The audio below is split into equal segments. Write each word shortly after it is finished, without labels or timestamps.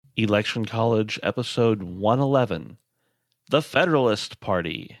Election College, episode 111, The Federalist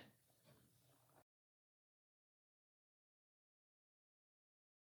Party.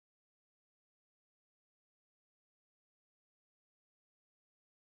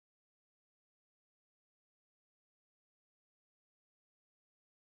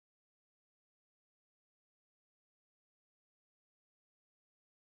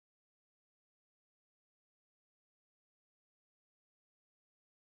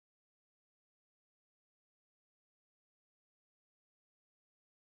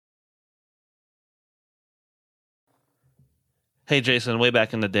 Hey, Jason, way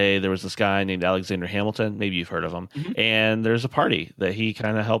back in the day, there was this guy named Alexander Hamilton. Maybe you've heard of him. Mm-hmm. And there's a party that he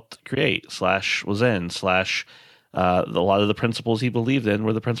kind of helped create, /was in, a lot of the principles he believed in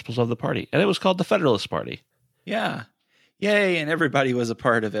were the principles of the party. And it was called the Federalist Party. Yeah. Yay. And everybody was a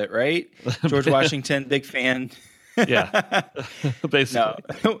part of it, right? George Washington, big fan. Yeah. Basically.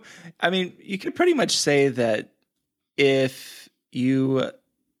 No. I mean, you could pretty much say that if you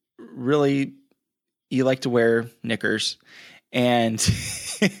like to wear knickers and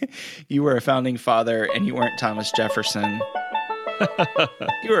you were a founding father and you weren't Thomas Jefferson,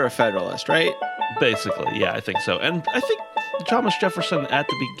 you were a Federalist, right? Basically, yeah, I think so. And I think Thomas Jefferson at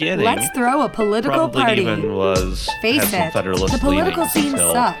the beginning, let's throw a political party. Even Face it, the political scene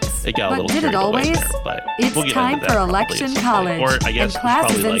sucks. It got but did it always? It's time for Election College, or I guess and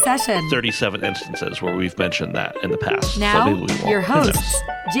classes in like session. 37 instances where we've mentioned that in the past. Now, so maybe we won't. Your hosts,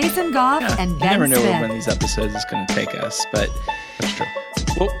 Jason Goff and Ben Smith. You never know Smith. when these episodes is going to take us, but that's true.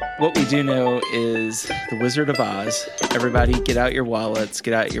 What we do know is the Wizard of Oz. Everybody get out your wallets,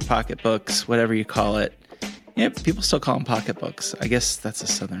 get out your pocketbooks, whatever you call it. Yeah, people still call them pocketbooks. I guess that's a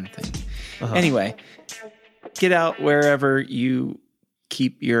Southern thing. Uh-huh. Anyway, get out wherever you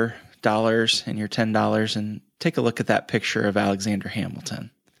keep your dollars and your $10 and take a look at that picture of Alexander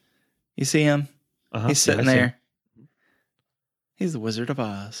Hamilton. You see him? Uh-huh. He's sitting there. He's the Wizard of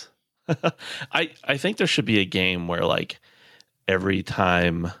Oz. I think there should be a game where, like, every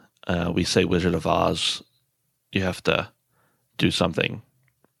time we say Wizard of Oz, you have to do something.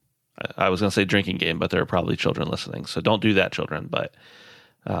 I was going to say drinking game, but there are probably children listening, so don't do that, children. But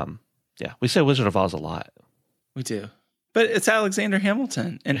yeah, we say Wizard of Oz a lot. We do. But it's Alexander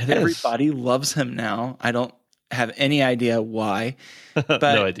Hamilton, and everybody loves him now. I don't have any idea why. But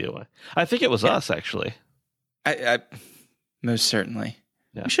no idea why. I think it was us, actually. I most certainly.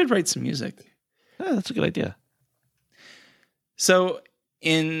 Yeah. We should write some music. Yeah, that's a good idea. So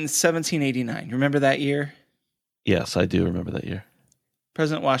in 1789, remember that year? Yes, I do remember that year.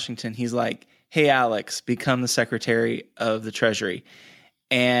 President Washington, he's like, hey, Alex, become the Secretary of the Treasury.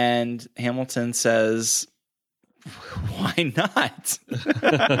 And Hamilton says, why not?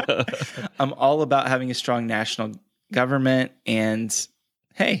 I'm all about having a strong national government. And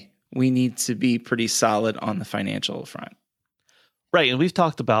hey, we need to be pretty solid on the financial front. Right. And we've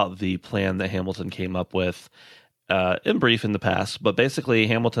talked about the plan that Hamilton came up with in brief in the past. But basically,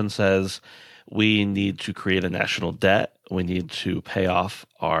 Hamilton says we need to create a national debt. We need to pay off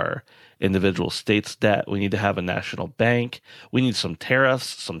our individual states' debt. We need to have a national bank. We need some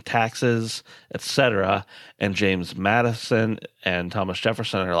tariffs, some taxes, etc. And James Madison and Thomas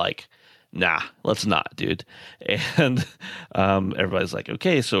Jefferson are like, nah, let's not, dude. And everybody's like,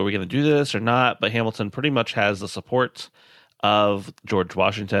 okay, so are we going to do this or not? But Hamilton pretty much has the support of George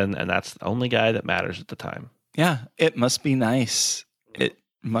Washington, and that's the only guy that matters at the time. Yeah, it must be nice. It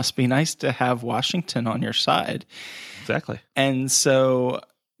must be nice to have Washington on your side. Exactly. And so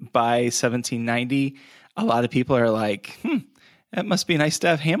by 1790, a lot of people are like, it must be nice to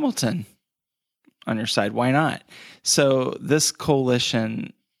have Hamilton on your side. Why not? So this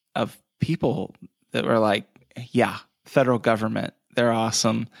coalition of people that were like, yeah, federal government, they're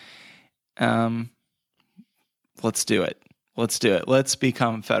awesome. Let's do it. Let's do it. Let's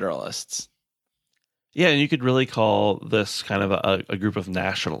become Federalists. Yeah, and you could really call this kind of a group of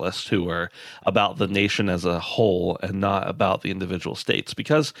nationalists who are about the nation as a whole and not about the individual states.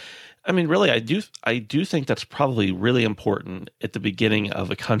 Because, I mean, really, I do think that's probably really important at the beginning of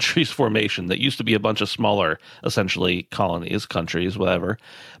a country's formation that used to be a bunch of smaller, essentially, colonies, countries, whatever,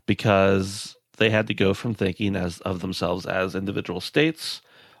 because they had to go from thinking of themselves as individual states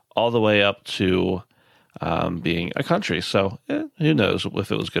all the way up to being a country. So who knows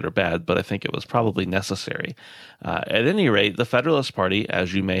if it was good or bad, but I think it was probably necessary. At any rate, the Federalist Party,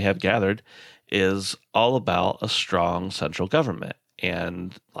 as you may have gathered, is all about a strong central government.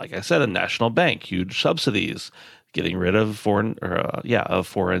 And like I said, a national bank, huge subsidies, getting rid of foreign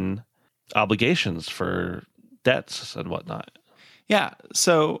obligations for debts and whatnot. Yeah.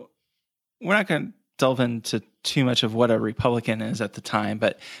 So we're not going to delve into too much of what a Republican is at the time,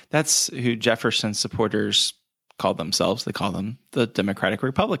 but that's who Jefferson supporters called themselves. They call them the Democratic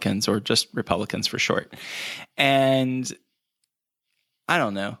Republicans, or just Republicans for short. And I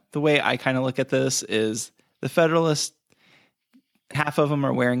don't know. The way I kind of look at this is the Federalists, half of them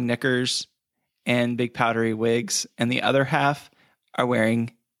are wearing knickers and big powdery wigs, and the other half are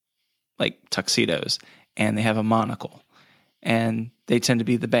wearing like tuxedos, and they have a monocle. And they tend to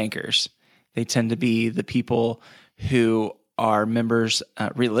be the bankers. They tend to be the people who are members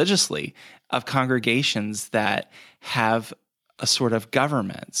religiously of congregations that have a sort of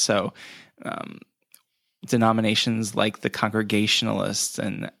government. So denominations like the Congregationalists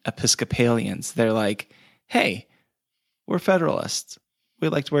and Episcopalians, they're like, hey, we're Federalists. We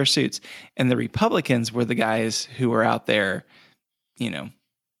like to wear suits. And the Republicans were the guys who were out there,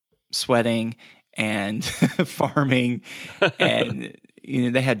 sweating and farming, and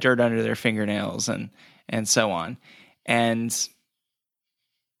they had dirt under their fingernails and so on. And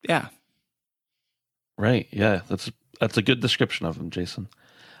yeah. Right. Yeah. That's a good description of them, Jason.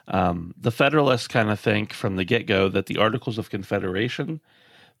 The Federalists kind of think from the get-go that the Articles of Confederation,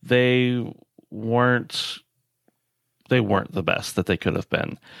 they weren't the best that they could have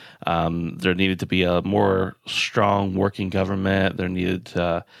been. There needed to be a more strong working government. There needed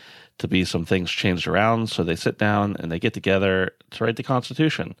to be some things changed around. So they sit down and they get together to write the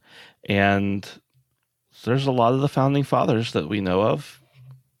Constitution. And there's a lot of the founding fathers that we know of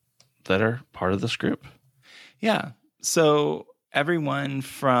that are part of this group. Yeah. So everyone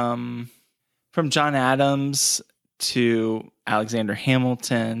from John Adams to Alexander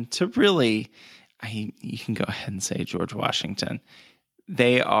Hamilton to really, you can go ahead and say George Washington,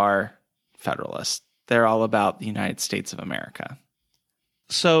 they are Federalists. They're all about the United States of America.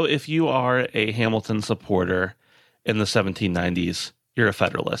 So if you are a Hamilton supporter in the 1790s, you're a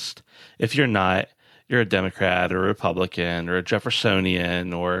Federalist. If you're not, you're a Democrat or a Republican or a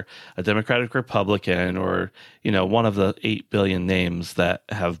Jeffersonian or a Democratic Republican or, one of the 8 billion names that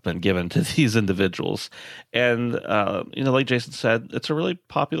have been given to these individuals. And, like Jason said, it's a really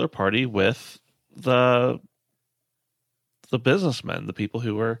popular party with the businessmen, the people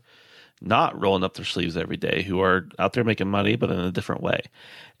who are not rolling up their sleeves every day, who are out there making money, but in a different way.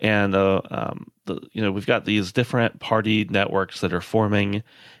 And, we've got these different party networks that are forming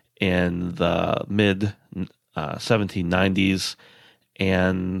in the mid 1790s.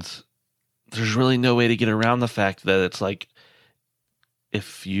 And there's really no way to get around the fact that it's like,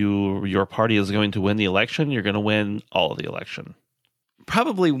 if your party is going to win the election, you're going to win all of the election.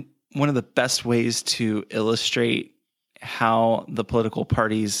 Probably one of the best ways to illustrate how the political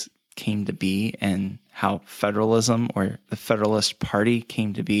parties came to be and how federalism or the Federalist Party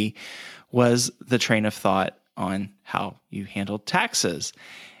came to be was the train of thought on how you handled taxes.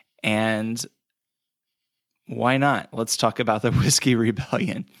 And why not? Let's talk about the Whiskey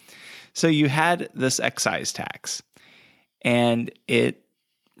Rebellion. So you had this excise tax, and it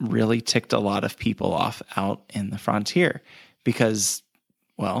really ticked a lot of people off out in the frontier because,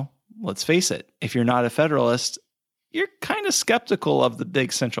 well, let's face it, if you're not a Federalist, you're kind of skeptical of the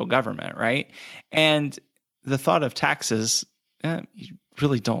big central government, right? And the thought of taxes, you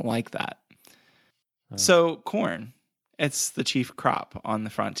really don't like that. So corn, it's the chief crop on the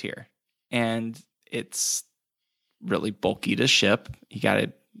frontier, and it's really bulky to ship. You got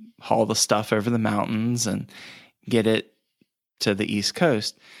to haul the stuff over the mountains and get it to the East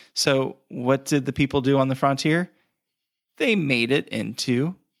Coast. So what did the people do on the frontier? They made it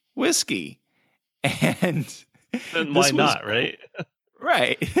into whiskey. And then why not, right?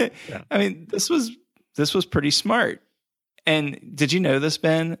 Right. Yeah. I mean, this was pretty smart. And did you know this,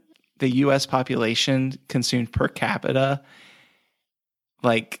 Ben? The U.S. population consumed per capita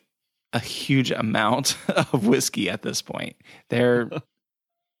like a huge amount of whiskey at this point.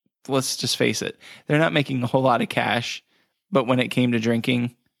 Let's just face it, they're not making a whole lot of cash, but when it came to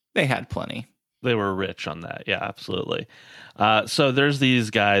drinking, they had plenty. They were rich on that. Yeah, absolutely. So there's these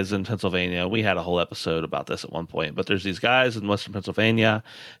guys in Pennsylvania. We had a whole episode about this at one point, but there's these guys in Western Pennsylvania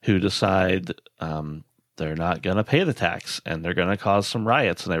who decide they're not going to pay the tax and they're going to cause some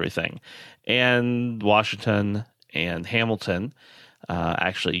riots and everything. And Washington and Hamilton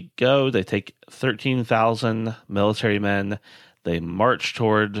actually go. They take 13,000 military men. They march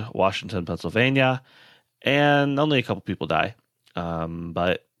toward Washington, Pennsylvania, and only a couple people die.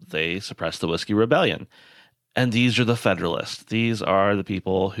 But they suppress the Whiskey Rebellion. And these are the Federalists. These are the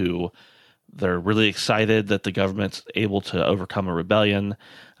people who they're really excited that the government's able to overcome a rebellion.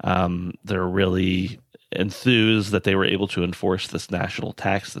 They're really enthused that they were able to enforce this national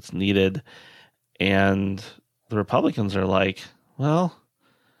tax that's needed. And the Republicans are like, well,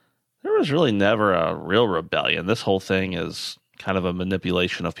 There was really never a real rebellion. This whole thing is kind of a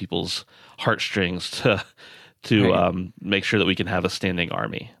manipulation of people's heartstrings to make sure that we can have a standing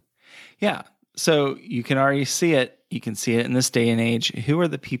army. Yeah. So you can already see it. You can see it in this day and age. Who are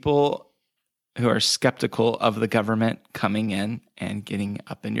the people who are skeptical of the government coming in and getting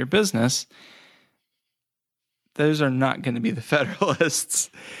up in your business? Those are not going to be the Federalists.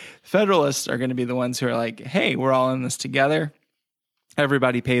 Federalists are going to be the ones who are like, hey, we're all in this together.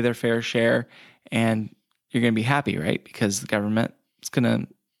 Everybody pay their fair share and you're going to be happy, right? Because the government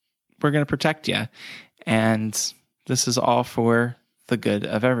we're going to protect you. And this is all for the good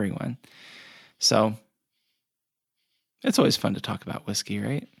of everyone. So it's always fun to talk about whiskey,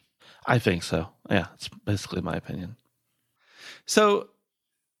 right? I think so. Yeah, it's basically my opinion. So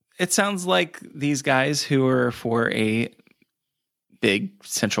it sounds like these guys who are for a big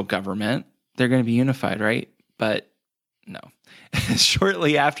central government, they're going to be unified, right? But no.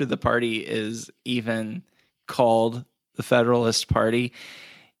 Shortly after the party is even called the Federalist Party,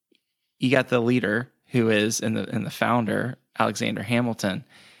 you got the leader who is and the founder, Alexander Hamilton.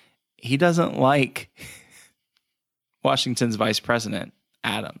 He doesn't like Washington's vice president,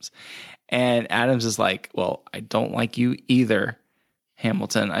 Adams. And Adams is like, well, I don't like you either,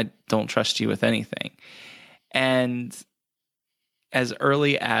 Hamilton. I don't trust you with anything. And as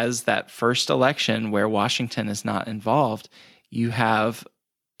early as that first election where Washington is not involved, you have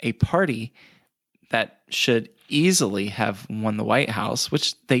a party that should easily have won the White House,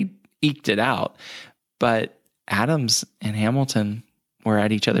 which they eked it out. But Adams and Hamilton were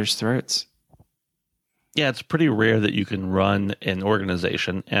at each other's throats. Yeah, it's pretty rare that you can run an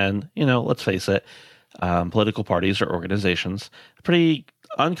organization. And, let's face it, political parties or organizations, pretty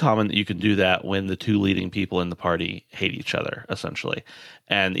uncommon that you can do that when the two leading people in the party hate each other, essentially.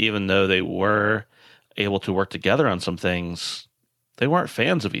 And even though they were able to work together on some things, they weren't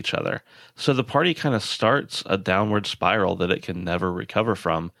fans of each other. So the party kind of starts a downward spiral that it can never recover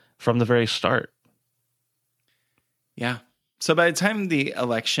from the very start. Yeah. So by the time the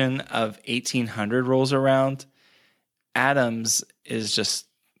election of 1800 rolls around, Adams is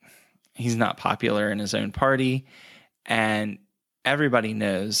he's not popular in his own party. And everybody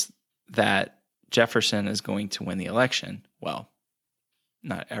knows that Jefferson is going to win the election. Well,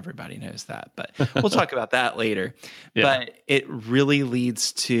 not everybody knows that, but we'll talk about that later. Yeah. But it really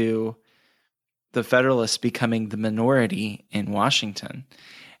leads to the Federalists becoming the minority in Washington.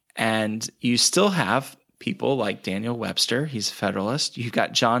 And you still have people like Daniel Webster, he's a Federalist. You've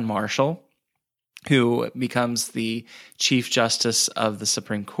got John Marshall, who becomes the Chief Justice of the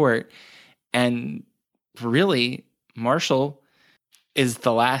Supreme Court. And really, Marshall is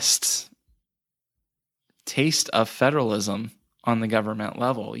the last taste of federalism on the government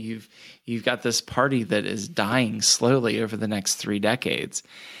level. You've got this party that is dying slowly over the next 3 decades.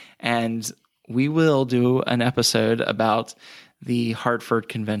 And we will do an episode about the Hartford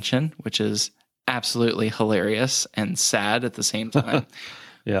Convention, which is absolutely hilarious and sad at the same time.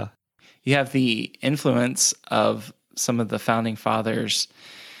 Yeah. You have the influence of some of the founding fathers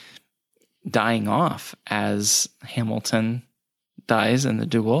dying off as Hamilton dies in the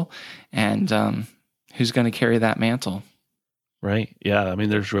duel. And who's going to carry that mantle? Right. Yeah. I mean,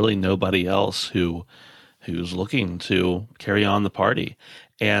 there's really nobody else who's looking to carry on the party.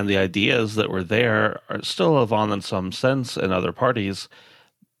 And the ideas that were there are still live on in some sense in other parties,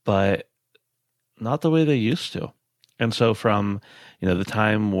 but not the way they used to. And so from, the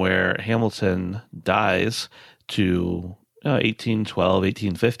time where Hamilton dies to 1812,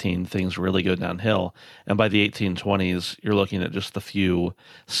 1815, things really go downhill. And by the 1820s, you're looking at just a few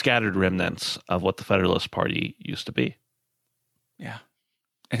scattered remnants of what the Federalist Party used to be. Yeah.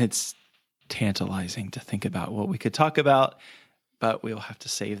 And it's tantalizing to think about what we could talk about, but we'll have to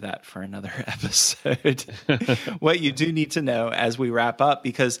save that for another episode. What you do need to know as we wrap up,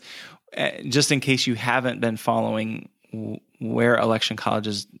 because just in case you haven't been following where Election College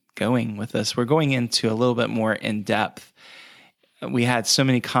is going with this, we're going into a little bit more in depth. We had so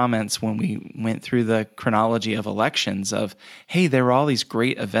many comments when we went through the chronology of elections of, hey, there were all these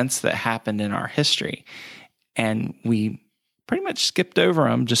great events that happened in our history. And we pretty much skipped over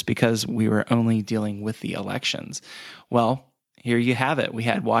them just because we were only dealing with the elections. Well, here you have it. We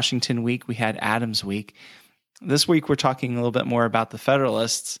had Washington Week. We had Adams Week. This week, we're talking a little bit more about the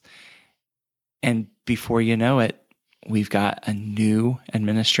Federalists. And before you know it, we've got a new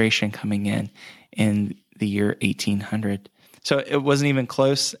administration coming in the year 1800. So it wasn't even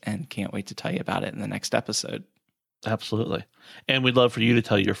close, and can't wait to tell you about it in the next episode. Absolutely. And we'd love for you to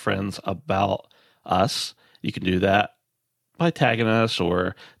tell your friends about us. You can do that by tagging us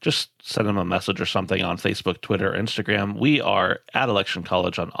or just send them a message or something on Facebook, Twitter, Instagram. We are at Election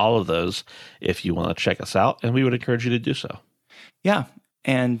College on all of those if you want to check us out, and we would encourage you to do so. Yeah,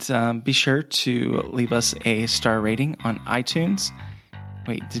 and be sure to leave us a star rating on iTunes.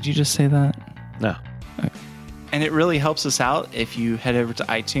 Wait, did you just say that? No. Okay. And it really helps us out if you head over to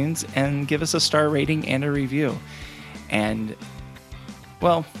iTunes and give us a star rating and a review. And,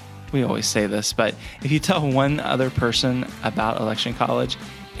 well, we always say this, but if you tell one other person about Election College,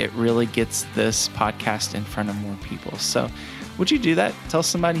 it really gets this podcast in front of more people. So would you do that? Tell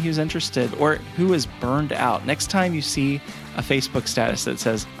somebody who's interested or who is burned out. Next time you see a Facebook status that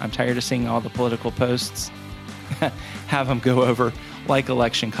says, I'm tired of seeing all the political posts, have them go over, like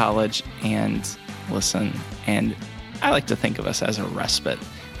Election College, and listen. And I like to think of us as a respite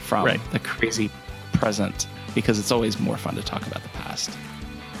from the crazy present, because it's always more fun to talk about the past.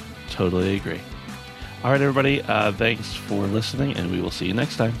 Totally agree. All right, everybody. Thanks for listening, and we will see you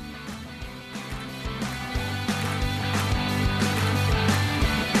next time.